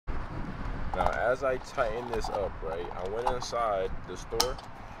Now, as I tighten this up, right, I went inside the store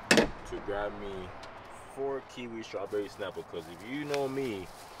to grab me 4 kiwi strawberry Snapple. Because if you know me,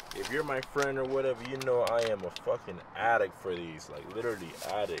 if you're my friend or whatever, you know I am a fucking addict for these. Like, literally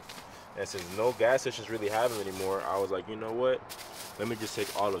addict. And since no gas stations really have them anymore, I was like, you know what? Let me just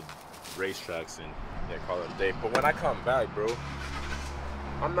take all of racetracks and call it a day. But when I come back, bro,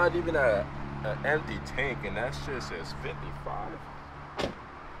 I'm not even at an empty tank, and that shit says 55.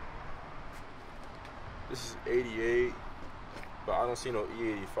 This is 88, but I don't see no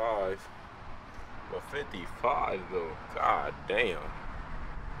E85. But 55 though, god damn.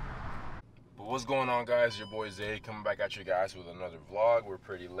 But what's going on, guys? Your boy Zay coming back at you guys with another vlog. We're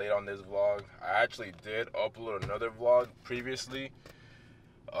pretty late on this vlog. I actually did upload another vlog previously.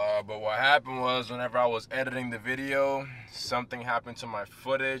 But what happened was, whenever I was editing the video, something happened to my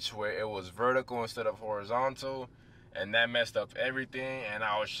footage where it was vertical instead of horizontal, and that messed up everything. And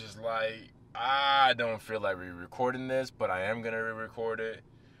I was just like, I don't feel like re-recording this, but I am gonna re-record it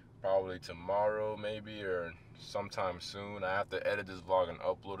probably tomorrow maybe, or sometime soon. I have to edit this vlog and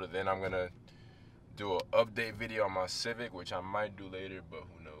upload it. Then I'm gonna do an update video on my Civic, which I might do later, but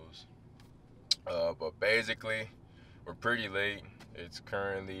who knows. But basically, we're pretty late. It's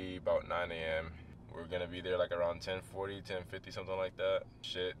currently about 9 a.m. We're gonna be there like around 10:40, 10:50, something like that.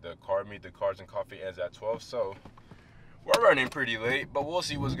 Shit, the Meet the Cars and Coffee ends at 12, so we're running pretty late, but we'll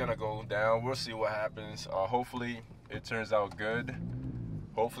see what's gonna go down. We'll see what happens. Hopefully it turns out good.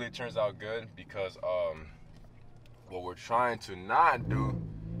 Hopefully it turns out good, because what we're trying to not do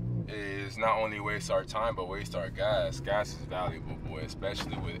is not only waste our time, but waste our gas. Gas is valuable, boy,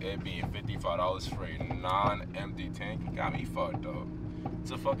 especially with it being $55 for a non-empty tank. It got me fucked up.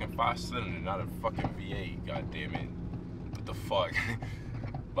 It's a fucking 5-cylinder, not a fucking V8, god damn it. What the fuck?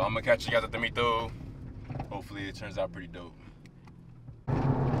 But I'm gonna catch you guys at the Mito. Hopefully it turns out pretty dope.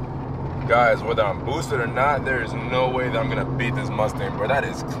 Guys, whether I'm boosted or not, there is no way that I'm gonna beat this Mustang, bro. That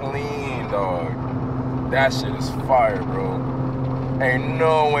is clean, dog. That shit is fire, bro. Ain't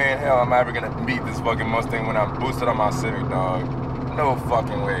no way in hell I'm ever gonna beat this fucking Mustang when I'm boosted on my Civic, dog. No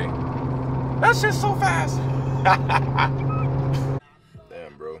fucking way. That shit's so fast.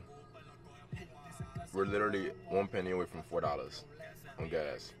 Damn, bro. We're literally 1 penny away from $4 on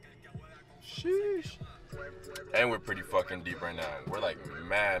gas. Sheesh. And we're pretty fucking deep right now. We're like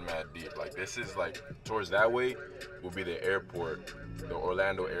mad deep. Like, this is like, towards that way will be the airport, the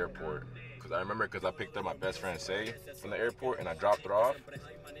Orlando airport. Cause I remember, cause I picked up my best friend Say from the airport and I dropped her off.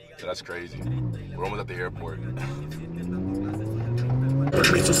 So that's crazy. We're almost at the airport.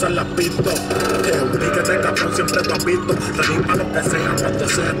 Permiso se la pisto, que ubíquete cabrón, siempre lo has visto. Reanima lo que sea, cuando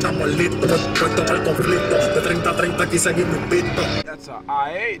sea estamos listos. Puesto para el conflicto, de 30 a 30 aquí seguimos invictos. That's a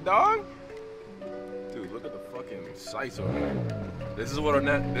I-8, dog. Dude, look at the fucking sights over there. This is what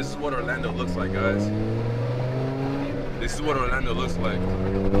Orlando looks like, guys. This is what Orlando looks like.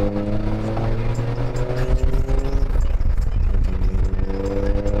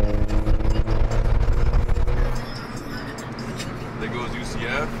 There goes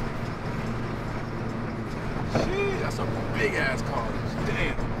UCF. Shit, that's a big ass car.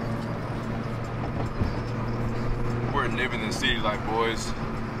 Damn. We're living in city life, boys.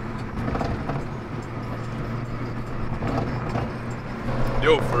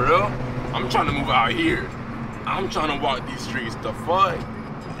 Yo, for real? I'm trying to move out here. I'm trying to walk these streets. The fuck?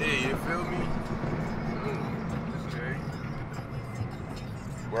 Hey, you feel me? Okay.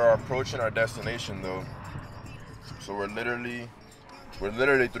 We're approaching our destination though. So we're literally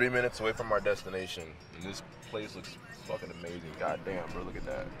 3 minutes away from our destination. And this place looks fucking amazing. God damn, bro, look at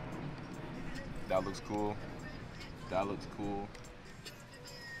that. That looks cool. That looks cool.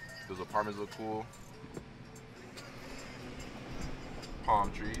 Those apartments look cool.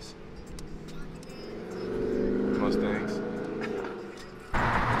 Palm trees. Mustangs.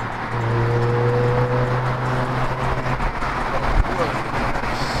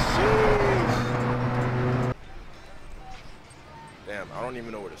 Damn, I don't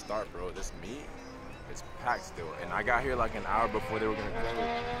even know where to start, bro. This meat, it's packed still. And I got here like an hour before they were gonna close.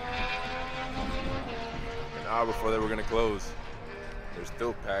 An hour before they were gonna close. They're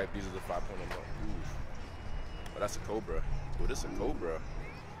still packed. These are the 5.0. Ooh. Oh, that's a Cobra. Ooh, this is a Cobra.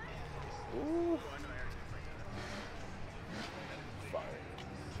 Ooh. Fire.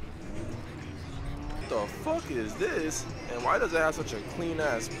 What the fuck is this? And why does it have such a clean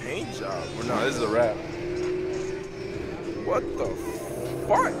ass paint job? Well, no, this is a wrap. What the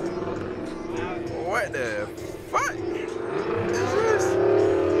fuck? What the fuck is this?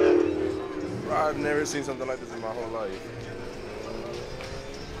 Bro, I've never seen something like this in my whole life.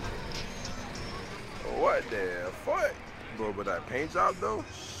 What the fuck? Bro, but that paint job though,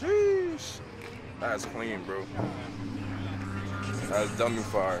 sheesh. That's clean, bro. That's dummy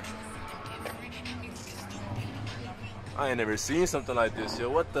fire. I ain't never seen something like this, yo.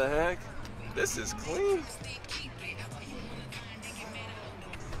 What the heck? This is clean.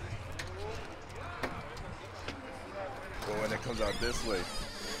 But when it comes out this way,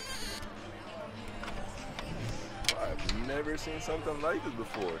 I've never seen something like this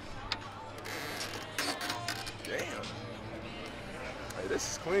before. Damn. Hey,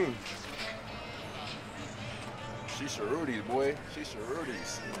 this is clean. She's Sharutis, boy. She's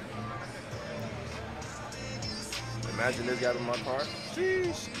Sharutis. Imagine this guy in my car.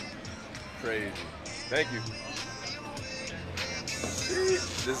 Sheesh. Crazy. Thank you.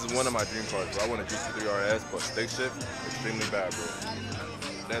 Sheesh. This is one of my dream cars, bro. I want a GT3 RS, but stick shift, extremely bad, bro.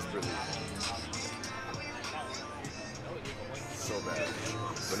 Desperately. So bad.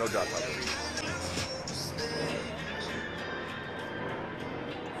 But no drop top.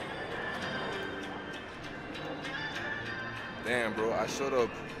 Damn, bro. I showed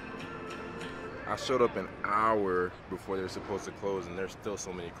up an hour before they were supposed to close, and there's still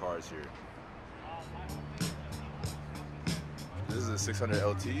so many cars here. This is a 600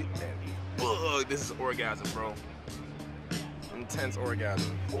 LT, and ugh, this is orgasm, bro. Intense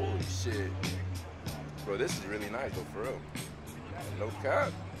orgasm. Holy shit. Bro, this is really nice, though, for real. No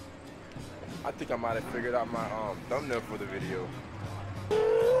cap. I think I might have figured out my thumbnail for the video.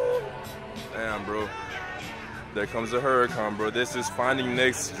 Damn, bro. There comes a Huracan, bro. This is Finding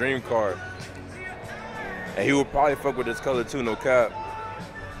Nick's dream car. And he would probably fuck with this color too, no cap.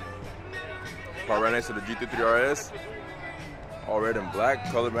 Car right next to the GT3 RS. All red and black,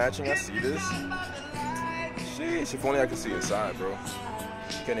 color matching. I see this. Sheesh, if only I could see inside, bro.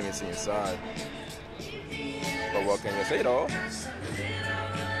 Can't even see inside. But what can you say, though?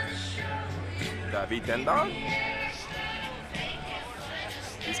 David Tendon?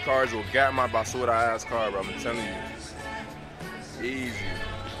 These cars will get my basura ass car, bro. I'm telling you. Easy.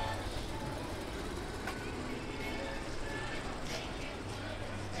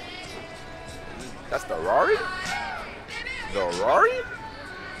 That's the Rari? The Rari?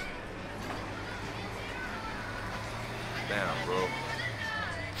 Damn, bro.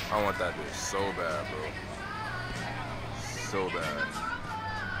 I want that bitch so bad, bro. So bad.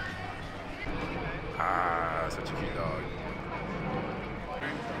 Ah, such a cute dog.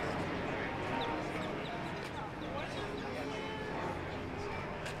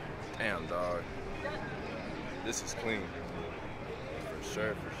 Damn, dog. This is clean. For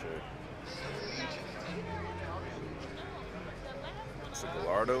sure, for sure. It's a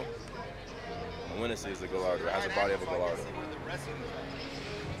Gallardo. I want to say it's a Gallardo. It has the body of a Gallardo.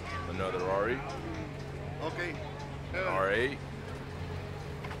 Another Rari. Okay. R8.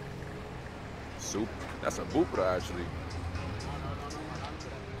 Soup. That's a Bupra, actually.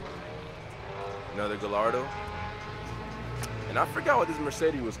 Another Gallardo. And I forgot what this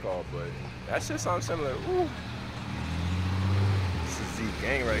Mercedes was called, but that shit sounds similar. Ooh. This is Z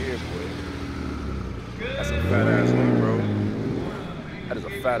gang right here, boy. That's a fat ass wing, bro. That is a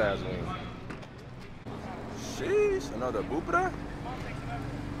fat ass wing. Sheesh, another Bupra?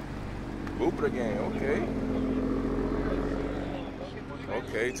 Bupra gang, okay.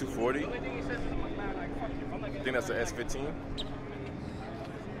 Okay, 240. I think that's an S15.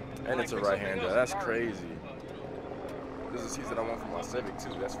 And it's a right-hander. That's crazy. This is a seat that I want for my Civic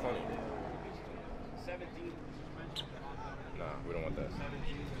too. That's funny. Nah, we don't want that.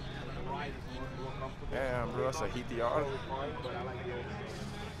 Damn, bro, that's a Heath-R.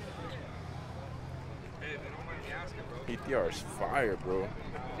 Heath-R is fire, bro.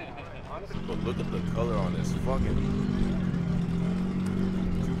 But look at the color on this fucking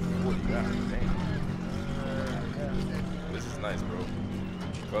 240. God damn. This is nice, bro.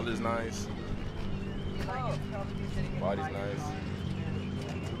 Color's nice. Body's nice.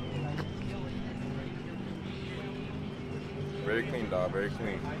 Very clean, dog. Very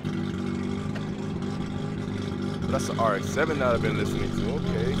clean. That's the RX-7 that I've been listening to.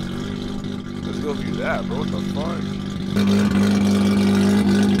 Okay. Let's go view that, bro. What the fuck?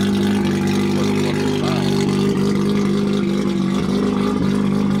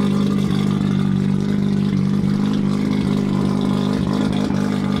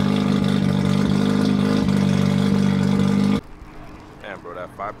 Damn, bro, that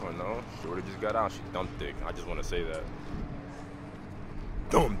 5.0, Shorty just got out. She dumped it. I just want to say that.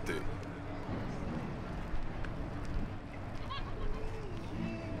 Dumped it.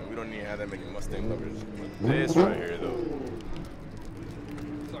 We don't need to have that many Mustang lovers. This right here, though.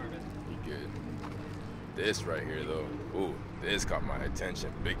 You good. This right here, though. Ooh, this caught my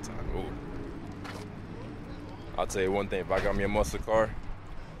attention big time. Ooh. I'll tell you one thing, if I got me a muscle car,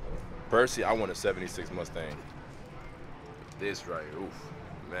 personally, I want a 76 Mustang. This right, oof,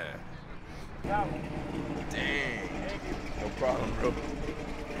 man. Dang, no problem, bro.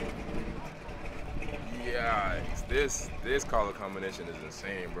 Yeah, this color combination is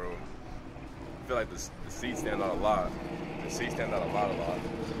insane, bro. I feel like the seats stand out a lot. The seats stand out a lot.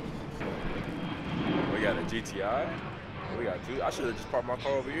 We got a GTI. We got two. I should have just parked my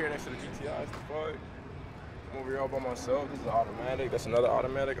car over here next to the GTI. It's the fuck. I'm over here all by myself. This is an automatic. That's another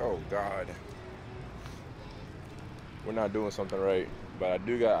automatic. Oh God. We're not doing something right. But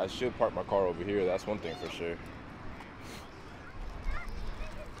I should park my car over here. That's one thing for sure.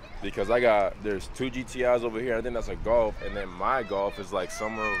 Because there's two GTIs over here. I think that's a Golf, and then my Golf is like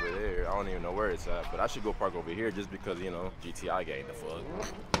somewhere over there. I don't even know where it's at, but I should go park over here just because, you know, GTI gang the fuck.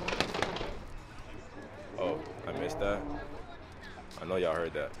 Oh, I missed that. I know y'all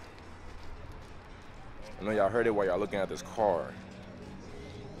heard that. I know y'all heard it while y'all looking at this car.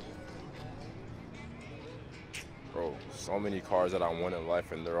 Bro, so many cars that I want in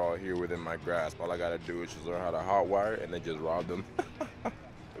life, and they're all here within my grasp. All I gotta do is just learn how to hotwire and then just rob them.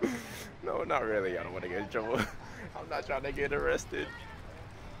 No, not really. I don't want to get in trouble. I'm not trying to get arrested.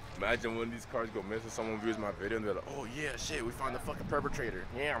 Imagine when these cars go missing, someone views my video and they're like, oh yeah, shit, we found the fucking perpetrator.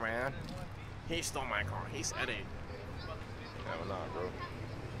 Yeah, man. He stole my car. He said it. Hell nah, bro.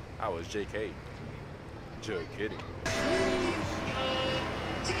 I was JK. Just kidding.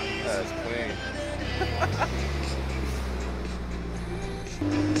 That's clean.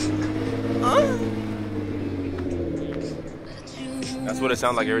 That's what it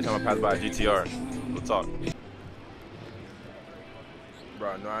sounds like every time I pass by a GTR. We'll talk.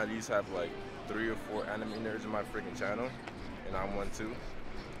 Bro, I know I at least have like 3 or 4 anime nerds in my freaking channel, and I'm one too.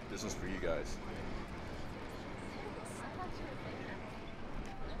 This one's for you guys.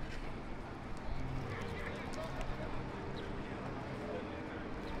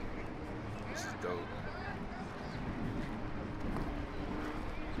 This is dope.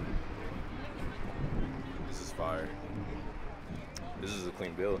 This is fire. This is a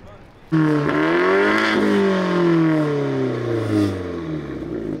clean build.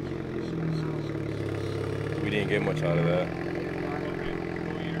 We didn't get much out of that.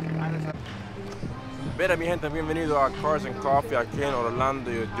 Mira mi gente, bienvenido a Cars and Coffee aquí en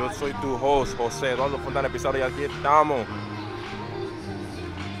Orlando. Yo soy tu host, José Eduardo Fontana Pizarro, y aquí estamos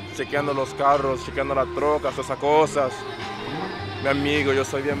chequeando los carros, chequeando las trocas, todas esas cosas. Mi amigo, yo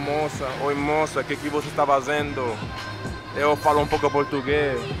soy bien moza. Oi moça, que você está fazendo? Eu falo pouco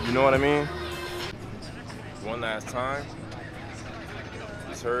português, you know what I mean? One last time,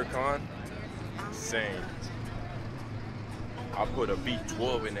 this Huracan, insane. I put a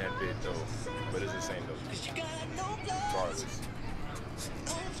V12 in that bit though, but it's insane though, regardless.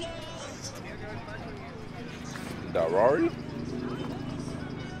 The Rari?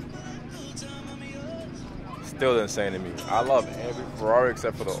 Still insane to me. I love every Ferrari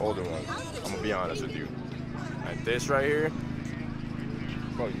except for the older ones. I'm gonna be honest with you. Like this right here,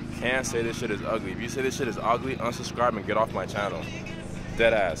 bro, you can't say this shit is ugly. If you say this shit is ugly, unsubscribe and get off my channel.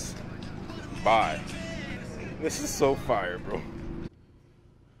 Dead ass. Bye. This is so fire, bro.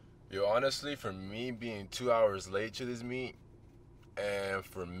 Yo, honestly, for me being 2 hours late to this meet, and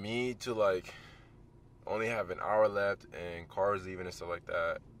for me to like only have an hour left and cars leaving and stuff like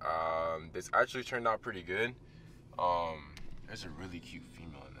that, this actually turned out pretty good. There's a really cute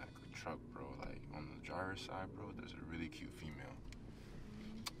female in that truck, bro. Like on the driver's side, bro, there's a really cute female.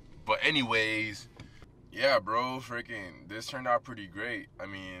 But anyways, yeah, bro, freaking this turned out pretty great. I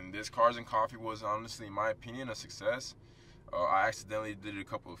mean, this Cars and Coffee was honestly, in my opinion, a success. I accidentally did a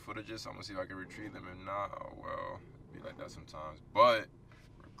couple of footages, so I'm gonna see if I can retrieve them. If not, oh well, it'd be like that sometimes. But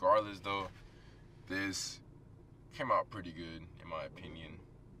regardless, though, this came out pretty good, in my opinion.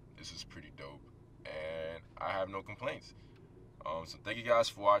 This is pretty dope, and I have no complaints. So thank you guys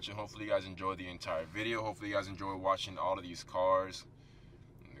for watching. Hopefully you guys enjoyed the entire video. Hopefully you guys enjoyed watching all of these cars,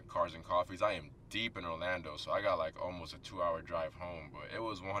 the Cars and Coffees. I am deep in Orlando, so I got like almost a 2-hour drive home, but it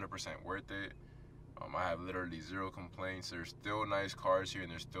was 100% worth it. I have literally zero complaints. There's still nice cars here,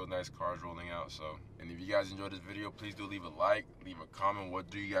 and there's still nice cars rolling out. So, and if you guys enjoyed this video, please do leave a like, leave a comment. What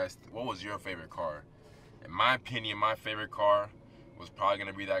was your favorite car? In my opinion, my favorite car was probably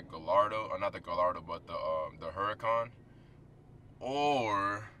gonna be that Gallardo, or not the Gallardo, but the Huracan,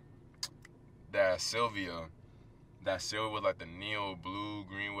 or that Silvia with like the neo blue,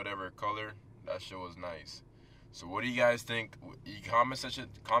 green, whatever color. That shit was nice. So what do you guys think?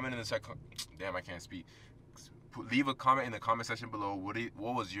 Comment in the section. Damn, I can't speak. Leave a comment in the comment section below.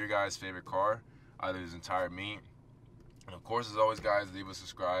 What was your guys' favorite car out of this entire meet? And of course, as always, guys, leave a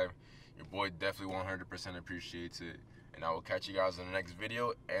subscribe. Your boy definitely 100% appreciates it. And I will catch you guys in the next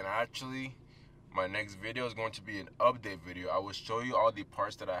video. And actually, my next video is going to be an update video. I will show you all the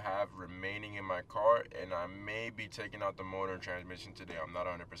parts that I have remaining in my car, and I may be taking out the motor and transmission today. I'm not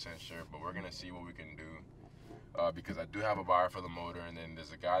 100% sure, but we're gonna see what we can do. Because I do have a buyer for the motor, and then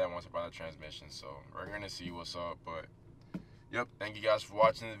there's a guy that wants to buy the transmission, so we're gonna see what's up. But yep, thank you guys for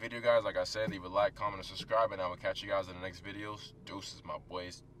watching the video, guys. Like I said, leave a like, comment, and subscribe, and I will catch you guys in the next videos. Deuces, my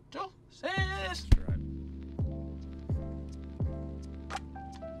boys. Deuces.